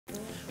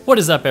What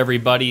is up,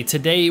 everybody?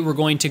 Today we're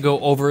going to go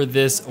over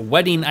this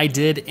wedding I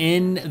did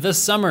in the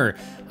summer.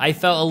 I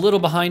fell a little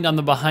behind on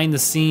the behind the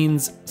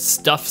scenes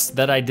stuffs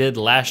that I did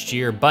last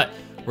year, but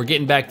we're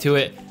getting back to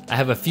it. I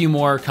have a few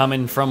more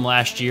coming from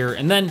last year,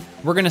 and then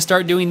we're gonna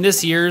start doing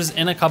this year's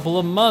in a couple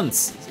of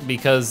months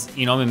because,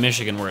 you know, I'm in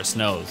Michigan where it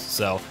snows.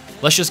 So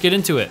let's just get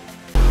into it.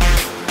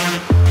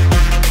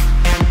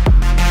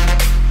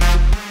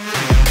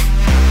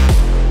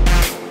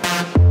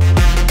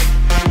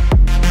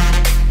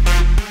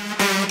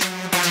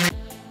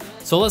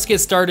 So let's get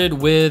started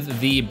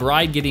with the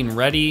bride getting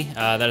ready.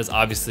 That is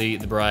obviously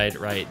the bride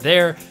right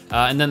there.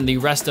 And then the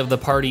rest of the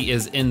party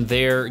is in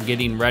there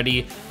getting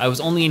ready. I was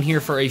only in here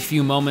for a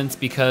few moments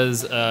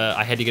because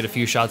I had to get a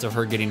few shots of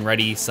her getting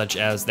ready, such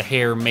as the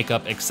hair,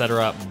 makeup,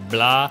 etc.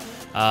 blah.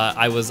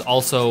 I was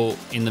also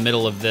in the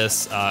middle of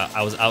this.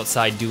 I was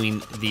outside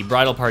doing the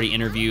bridal party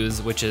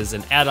interviews, which is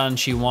an add-on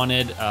she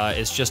wanted.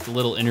 It's just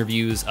little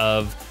interviews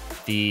of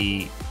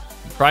the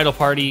bridal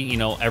party. You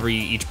know,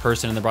 each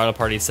person in the bridal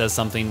party says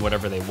something,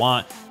 whatever they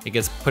want. It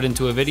gets put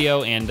into a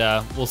video, and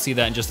we'll see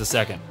that in just a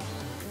second.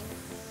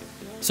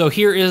 So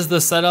here is the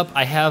setup.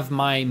 I have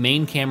my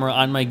main camera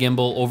on my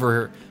gimbal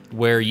over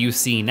where you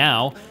see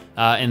now,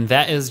 and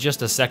that is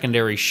just a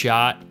secondary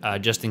shot,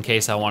 just in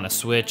case I want to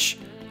switch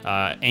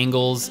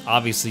angles.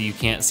 Obviously you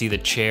can't see the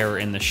chair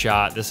in the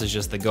shot. This is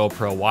just the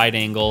GoPro wide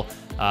angle.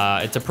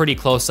 It's a pretty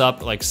close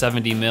up, like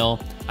 70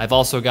 mil. I've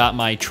also got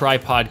my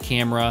tripod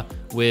camera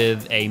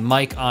with a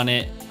mic on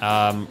it,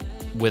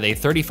 with a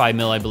 35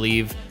 mil, I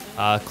believe,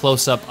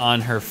 close up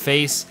on her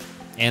face.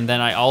 And then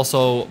I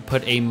also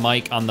put a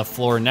mic on the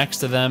floor next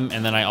to them,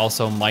 and then I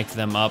also mic'd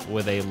them up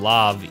with a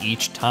lav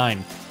each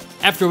time.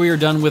 After we were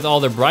done with all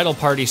the bridal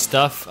party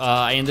stuff,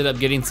 I ended up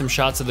getting some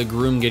shots of the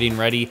groom getting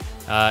ready.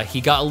 He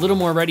got a little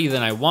more ready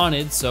than I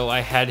wanted, so I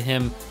had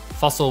him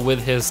fussle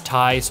with his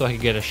tie so I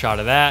could get a shot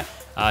of that.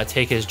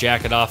 Take his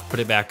jacket off,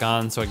 put it back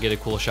on so I get a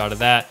cool shot of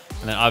that.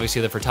 And then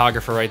obviously the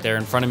photographer right there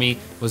in front of me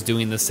was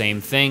doing the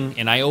same thing.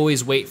 And I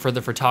always wait for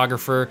the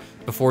photographer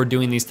before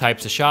doing these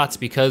types of shots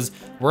because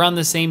we're on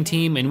the same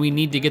team and we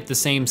need to get the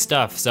same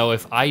stuff. So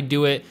if I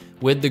do it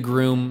with the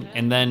groom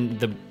and then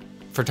the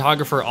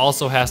photographer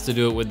also has to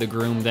do it with the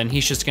groom, then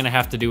he's just gonna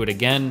have to do it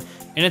again.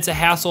 And it's a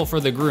hassle for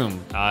the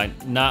groom,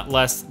 not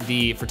less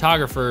the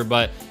photographer,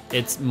 but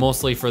it's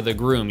mostly for the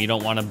groom. You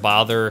don't wanna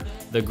bother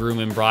the groom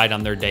and bride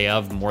on their day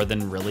of more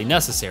than really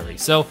necessary.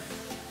 So,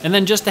 and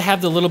then just to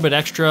have the little bit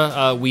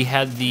extra, we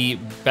had the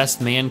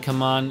best man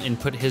come on and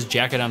put his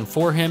jacket on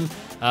for him.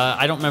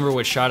 I don't remember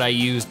what shot I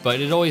used, but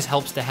it always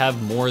helps to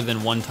have more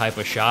than one type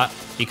of shot,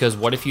 because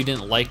what if you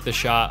didn't like the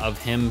shot of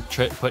him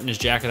putting his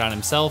jacket on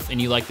himself and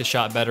you like the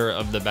shot better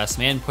of the best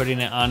man putting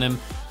it on him?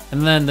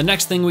 And then the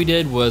next thing we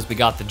did was we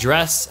got the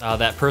dress.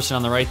 That person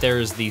on the right there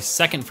is the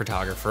second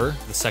photographer,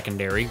 the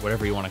secondary,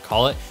 whatever you want to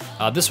call it.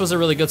 This was a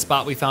really good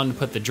spot we found to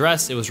put the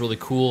dress. It was really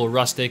cool,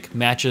 rustic,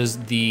 matches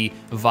the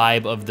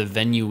vibe of the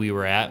venue we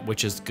were at,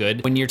 which is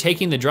good. When you're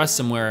taking the dress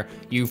somewhere,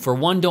 you for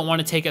one don't want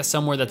to take it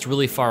somewhere that's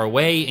really far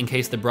away in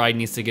case the bride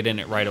needs to get in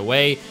it right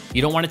away.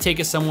 You don't want to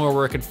take it somewhere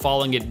where it could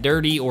fall and get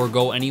dirty, or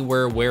go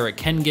anywhere where it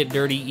can get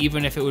dirty,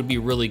 even if it would be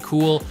really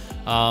cool.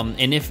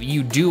 And if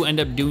you do end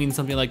up doing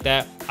something like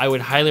that, I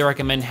would highly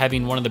recommend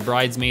having one of the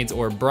bridesmaids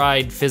or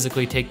bride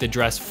physically take the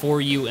dress for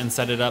you and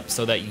set it up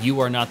so that you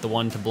are not the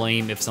one to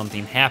blame if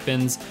something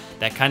happens.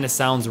 That kind of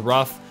sounds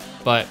rough,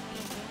 but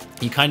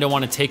you kind of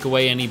want to take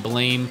away any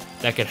blame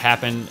that could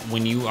happen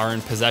when you are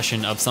in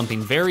possession of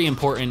something very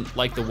important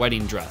like the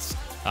wedding dress.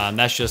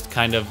 That's just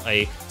kind of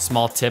a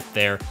small tip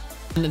there.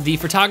 The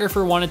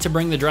photographer wanted to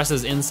bring the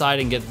dresses inside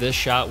and get this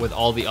shot with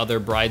all the other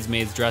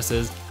bridesmaids'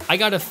 dresses. I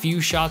got a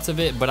few shots of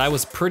it, but I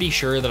was pretty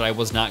sure that I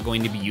was not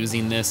going to be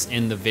using this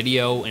in the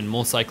video and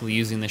most likely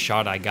using the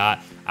shot I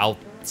got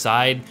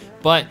outside.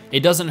 But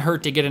it doesn't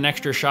hurt to get an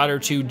extra shot or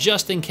two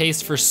just in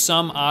case for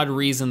some odd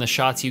reason the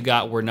shots you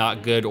got were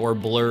not good or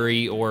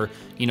blurry, or,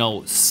 you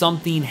know,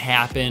 something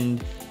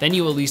happened. Then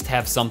you at least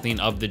have something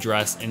of the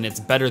dress, and it's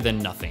better than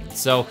nothing.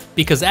 So,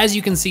 because as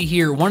you can see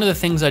here, one of the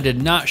things I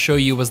did not show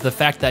you was the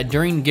fact that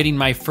during getting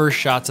my first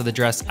shots of the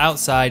dress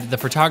outside, the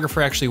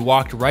photographer actually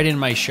walked right in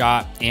my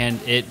shot and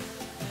it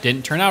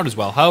didn't turn out as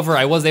well. However,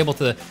 I was able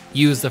to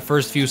use the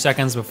first few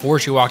seconds before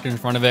she walked in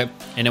front of it,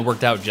 and it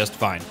worked out just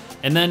fine.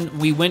 And then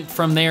we went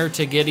from there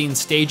to getting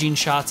staging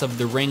shots of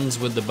the rings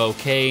with the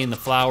bouquet and the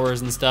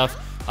flowers and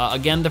stuff.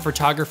 Again, the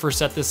photographer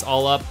set this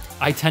all up.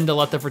 I tend to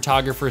let the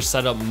photographers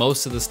set up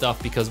most of the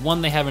stuff because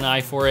one, they have an eye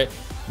for it,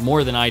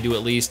 more than I do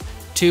at least.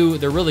 Two,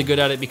 they're really good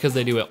at it because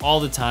they do it all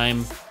the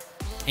time.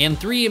 And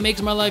three, it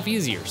makes my life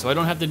easier, so I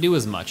don't have to do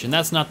as much. And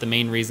that's not the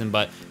main reason,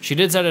 but she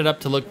did set it up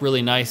to look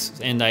really nice,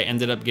 and I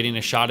ended up getting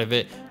a shot of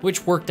it,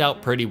 which worked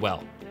out pretty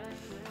well.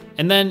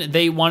 And then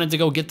they wanted to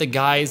go get the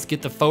guys,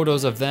 get the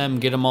photos of them,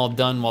 get them all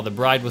done while the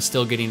bride was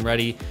still getting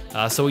ready.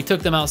 So we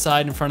took them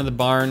outside in front of the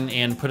barn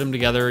and put them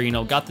together, you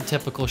know, got the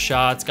typical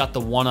shots, got the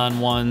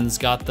one-on-ones,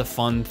 got the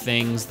fun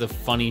things, the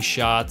funny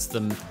shots,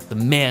 the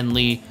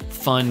manly,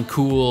 fun,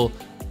 cool,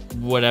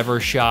 whatever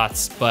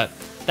shots. But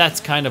that's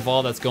kind of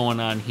all that's going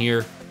on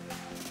here.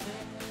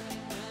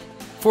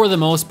 For the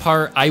most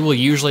part, I will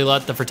usually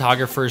let the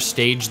photographers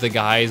stage the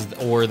guys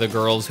or the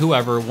girls,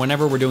 whoever,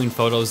 whenever we're doing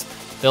photos,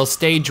 they'll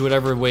stage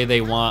whatever way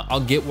they want.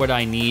 I'll get what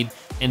I need.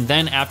 And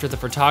then after the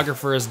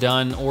photographer is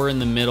done or in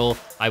the middle,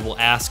 I will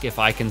ask if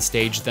I can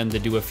stage them to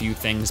do a few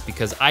things,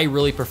 because I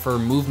really prefer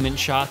movement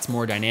shots,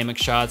 more dynamic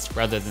shots,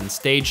 rather than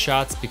stage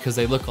shots, because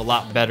they look a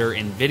lot better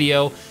in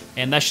video.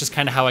 And that's just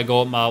kind of how I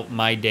go about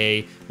my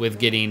day with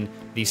getting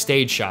the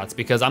stage shots,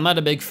 because I'm not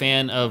a big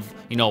fan of,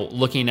 you know,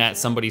 looking at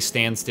somebody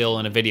stand still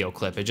in a video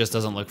clip. It just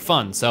doesn't look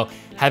fun. So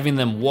having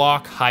them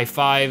walk, high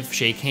five,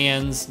 shake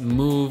hands,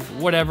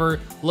 move, whatever,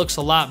 looks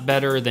a lot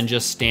better than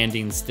just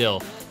standing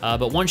still.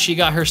 But once she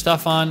got her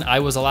stuff on, I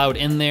was allowed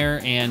in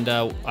there, and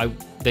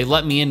they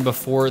let me in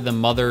before the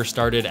mother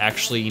started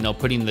actually, you know,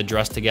 putting the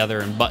dress together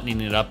and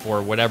buttoning it up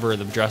or whatever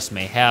the dress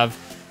may have.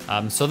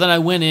 So then I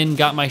went in,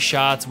 got my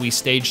shots, we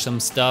staged some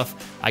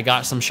stuff. I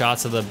got some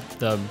shots of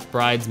the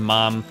bride's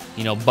mom,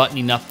 you know,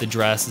 buttoning up the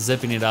dress,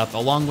 zipping it up,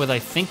 along with, I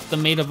think, the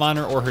maid of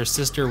honor or her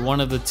sister, one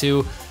of the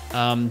two.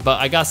 But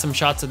I got some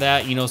shots of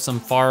that, you know, some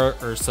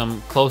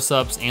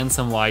close-ups and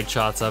some wide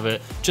shots of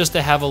it, just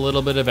to have a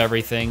little bit of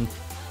everything.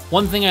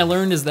 One thing I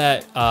learned is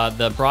that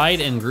the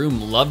bride and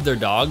groom love their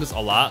dogs a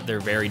lot. They're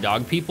very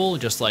dog people,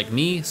 just like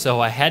me,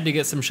 so I had to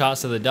get some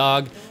shots of the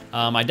dog.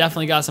 I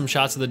definitely got some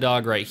shots of the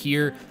dog right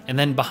here. And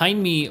then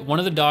behind me, one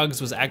of the dogs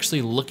was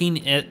actually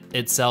looking at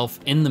itself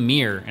in the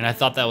mirror, and I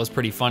thought that was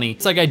pretty funny.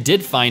 It's like I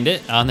did find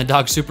it. The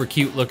dog's super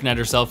cute looking at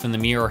herself in the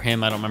mirror, or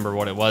him, I don't remember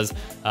what it was.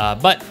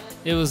 But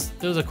it was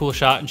a cool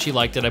shot, and she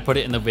liked it. I put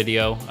it in the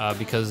video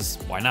because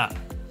why not?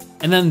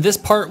 And then this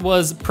part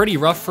was pretty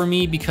rough for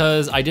me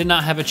because I did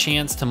not have a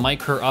chance to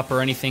mic her up or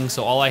anything,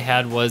 so all I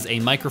had was a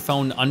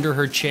microphone under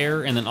her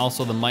chair and then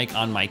also the mic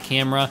on my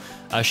camera.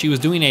 She was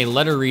doing a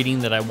letter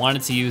reading that I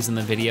wanted to use in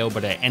the video,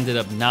 but I ended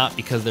up not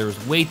because there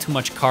was way too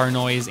much car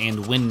noise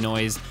and wind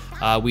noise.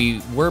 We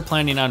were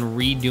planning on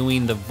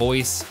redoing the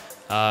voice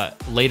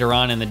later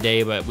on in the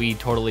day, but we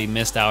totally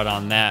missed out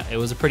on that. It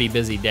was a pretty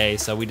busy day,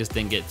 so we just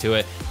didn't get to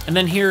it. And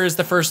then here is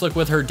the first look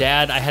with her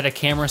dad. I had a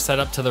camera set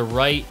up to the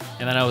right,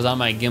 and then I was on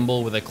my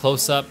gimbal with a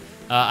close-up.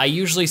 I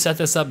usually set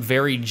this up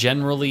very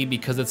generally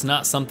because it's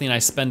not something I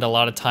spend a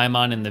lot of time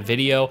on in the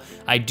video.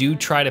 I do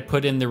try to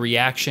put in the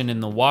reaction in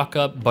the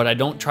walk-up, but I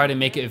don't try to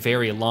make it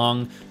very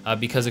long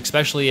because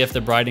especially if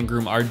the bride and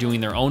groom are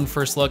doing their own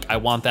first look, I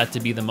want that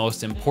to be the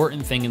most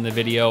important thing in the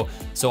video,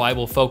 so I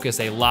will focus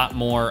a lot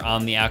more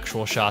on the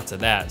actual shots of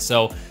that.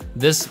 So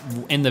this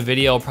in the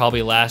video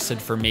probably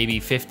lasted for maybe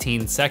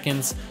 15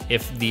 seconds.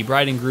 If the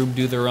bride and groom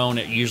do their own,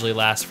 it usually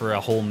lasts for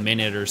a whole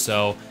minute or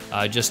so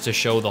just to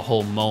show the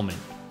whole moment.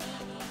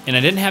 And I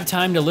didn't have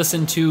time to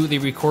listen to the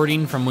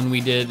recording from when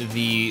we did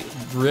the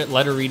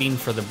letter reading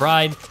for the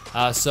bride,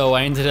 so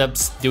I ended up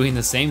doing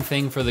the same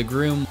thing for the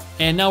groom.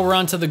 And now we're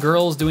on to the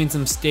girls doing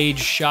some stage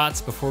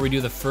shots before we do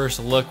the first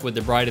look with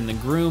the bride and the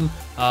groom.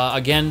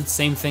 Again,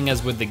 same thing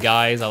as with the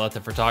guys. I let the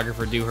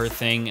photographer do her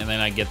thing, and then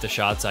I get the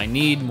shots I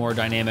need, more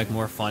dynamic,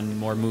 more fun,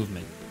 more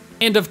movement.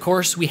 And of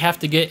course, we have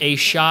to get a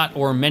shot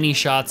or many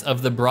shots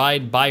of the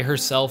bride by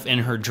herself in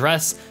her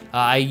dress.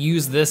 I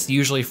use this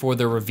usually for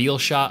the reveal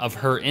shot of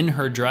her in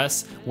her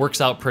dress.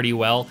 Works out pretty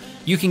well.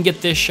 You can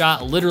get this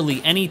shot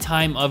literally any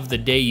time of the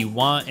day you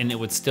want, and it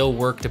would still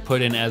work to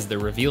put in as the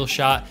reveal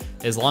shot.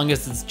 As long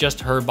as it's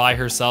just her by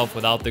herself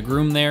without the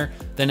groom there,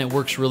 then it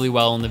works really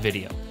well in the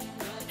video.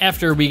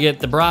 After we get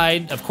the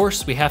bride, of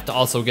course, we have to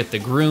also get the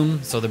groom.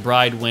 So the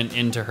bride went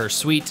into her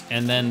suite,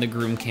 and then the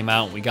groom came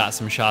out. We got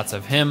some shots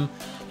of him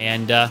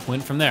and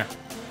went from there.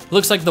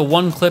 Looks like the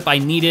one clip I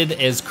needed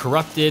is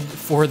corrupted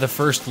for the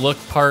first look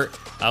part,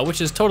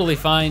 which is totally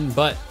fine,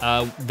 but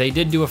they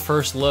did do a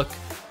first look,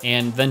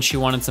 and then she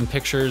wanted some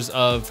pictures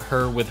of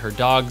her with her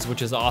dogs,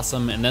 which is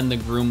awesome. And then the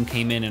groom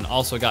came in and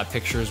also got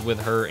pictures with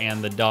her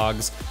and the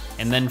dogs.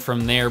 And then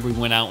from there, we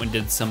went out and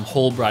did some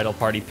whole bridal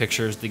party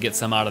pictures to get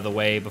some out of the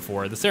way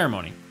before the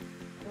ceremony.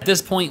 At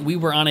this point, we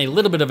were on a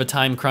little bit of a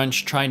time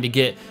crunch trying to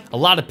get a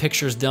lot of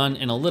pictures done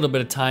in a little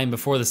bit of time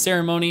before the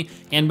ceremony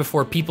and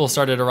before people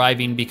started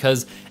arriving,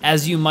 because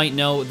as you might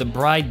know, the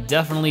bride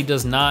definitely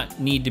does not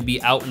need to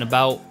be out and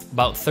about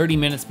 30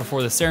 minutes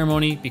before the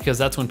ceremony, because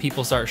that's when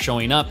people start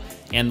showing up,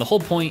 and the whole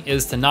point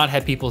is to not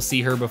have people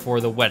see her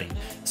before the wedding.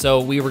 So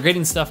we were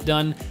getting stuff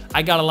done.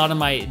 I got a lot of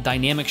my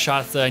dynamic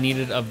shots that I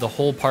needed of the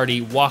whole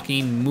party,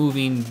 walking,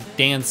 moving,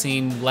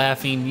 dancing,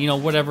 laughing, you know,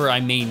 whatever I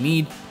may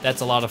need.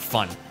 That's a lot of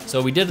fun.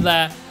 So we did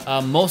that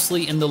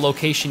mostly in the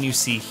location you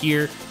see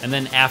here, and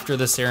then after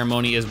the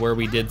ceremony is where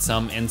we did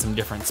some in some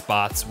different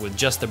spots with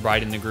just the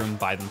bride and the groom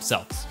by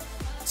themselves.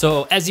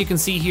 So as you can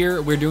see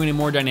here, we're doing a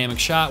more dynamic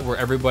shot where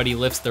everybody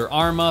lifts their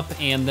arm up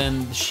and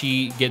then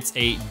she gets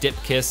a dip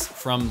kiss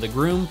from the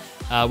groom.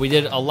 We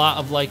did a lot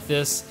of like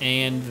this,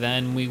 and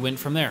then we went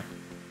from there.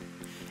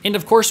 And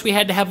of course, we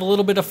had to have a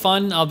little bit of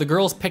fun. The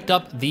girls picked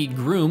up the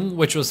groom,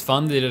 which was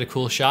fun. They did a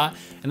cool shot.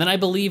 And then I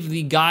believe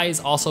the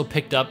guys also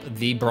picked up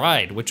the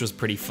bride, which was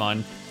pretty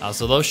fun.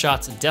 So those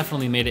shots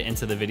definitely made it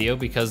into the video,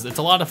 because it's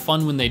a lot of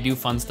fun when they do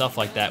fun stuff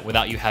like that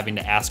without you having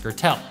to ask or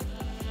tell.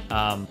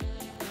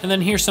 And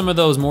then here's some of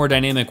those more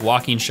dynamic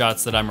walking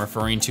shots that I'm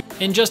referring to.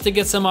 And just to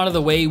get some out of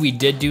the way, we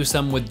did do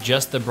some with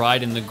just the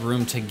bride and the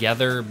groom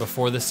together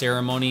before the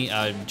ceremony,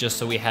 just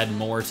so we had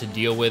more to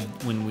deal with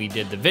when we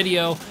did the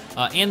video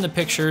and the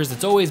pictures.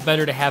 It's always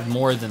better to have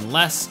more than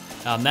less.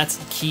 That's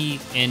key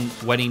in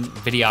wedding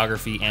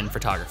videography and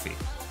photography.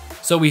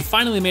 So we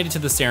finally made it to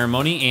the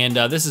ceremony, and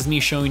this is me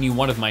showing you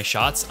one of my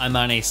shots. I'm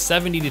on a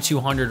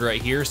 70-200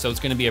 right here, so it's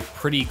gonna be a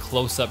pretty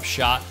close-up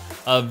shot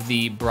of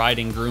the bride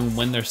and groom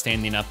when they're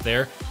standing up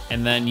there.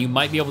 And then you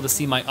might be able to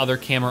see my other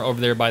camera over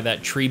there by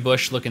that tree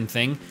bush looking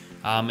thing.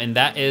 And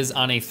that is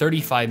on a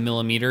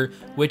 35mm,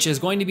 which is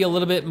going to be a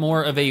little bit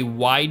more of a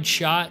wide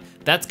shot.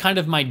 That's kind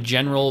of my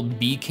general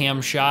B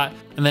cam shot.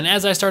 And then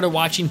as I started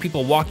watching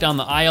people walk down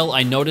the aisle,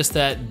 I noticed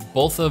that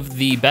both of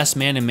the best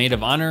man and maid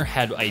of honor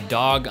had a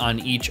dog on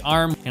each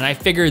arm, and I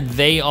figured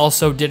they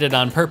also did it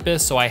on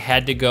purpose, so I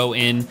had to go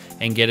in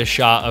and get a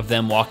shot of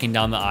them walking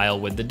down the aisle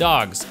with the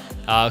dogs.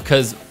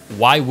 Because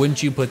why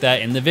wouldn't you put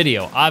that in the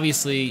video?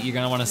 Obviously, you're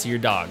gonna wanna see your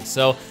dog.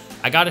 So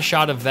I got a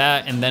shot of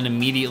that, and then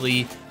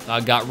immediately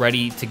got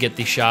ready to get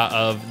the shot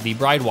of the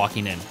bride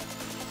walking in.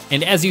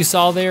 And as you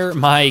saw there,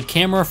 my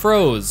camera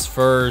froze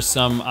for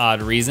some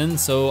odd reason,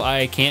 so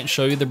I can't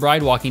show you the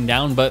bride walking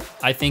down, but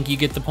I think you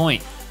get the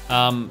point.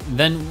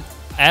 Then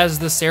as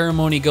the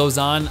ceremony goes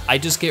on, I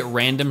just get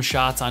random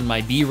shots on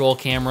my B-roll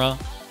camera.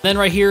 Then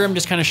right here, I'm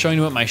just kind of showing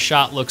you what my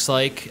shot looks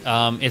like.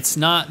 It's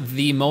not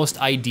the most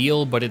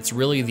ideal, but it's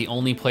really the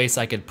only place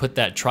I could put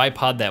that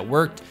tripod that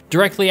worked.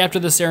 Directly after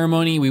the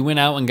ceremony, we went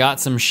out and got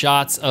some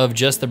shots of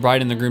just the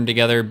bride and the groom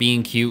together,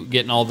 being cute,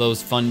 getting all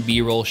those fun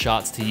B-roll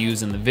shots to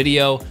use in the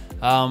video.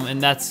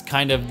 And that's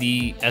kind of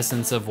the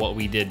essence of what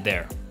we did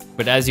there.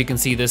 But as you can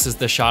see, this is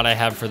the shot I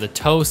have for the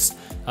toast.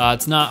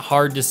 It's not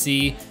hard to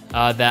see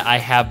that I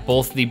have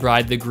both the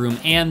bride, the groom,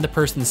 and the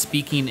person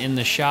speaking in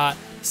the shot.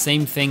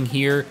 Same thing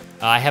here.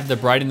 I have the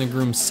bride and the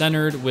groom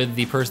centered with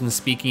the person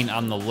speaking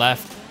on the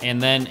left.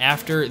 And then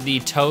after the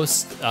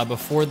toast,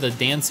 before the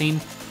dancing,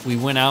 we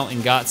went out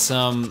and got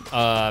some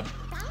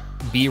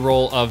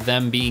B-roll of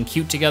them being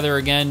cute together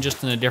again,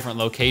 just in a different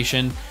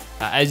location.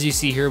 As you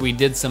see here, we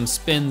did some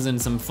spins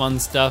and some fun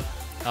stuff.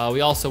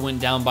 We also went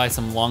down by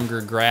some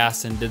longer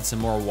grass and did some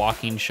more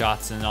walking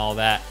shots and all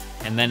that.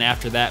 And then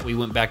after that, we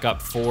went back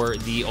up for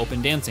the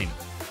open dancing.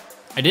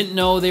 I didn't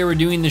know they were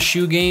doing the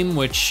shoe game,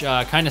 which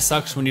kind of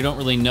sucks when you don't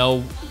really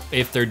know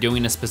if they're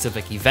doing a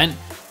specific event.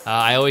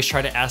 I always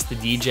try to ask the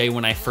DJ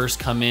when I first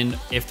come in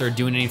if they're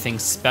doing anything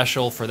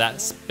special for that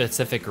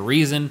specific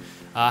reason.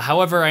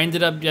 However, I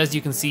ended up, as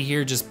you can see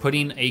here, just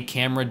putting a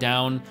camera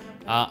down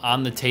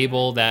on the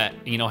table that,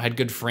 you know, had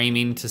good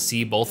framing to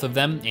see both of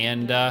them,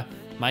 and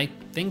my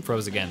thing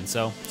froze again,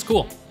 so it's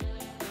cool.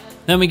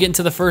 Then we get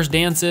into the first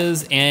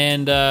dances,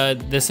 and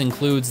this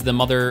includes the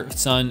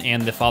mother-son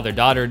and the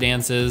father-daughter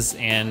dances,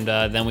 and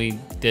then we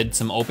did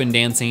some open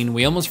dancing.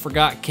 We almost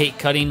forgot cake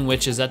cutting,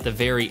 which is at the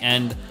very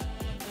end.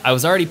 I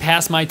was already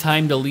past my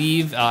time to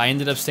leave. I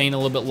ended up staying a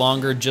little bit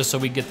longer just so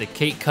we get the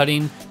cake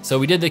cutting. So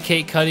we did the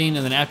cake cutting,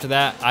 and then after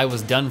that, I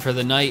was done for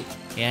the night.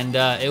 And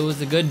it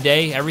was a good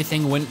day.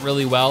 Everything went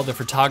really well. The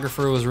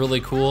photographer was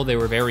really cool. They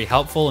were very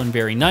helpful and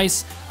very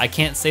nice. I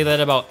can't say that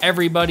about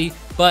everybody,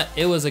 but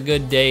it was a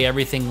good day.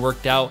 Everything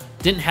worked out.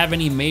 Didn't have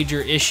any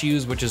major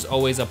issues, which is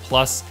always a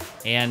plus.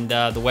 And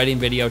the wedding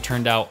video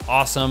turned out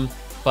awesome.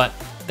 But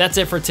that's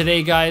it for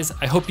today, guys.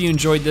 I hope you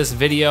enjoyed this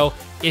video.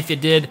 If you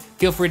did,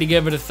 feel free to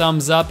give it a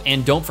thumbs up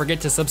and don't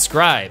forget to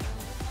subscribe.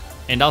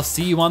 And I'll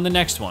see you on the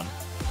next one.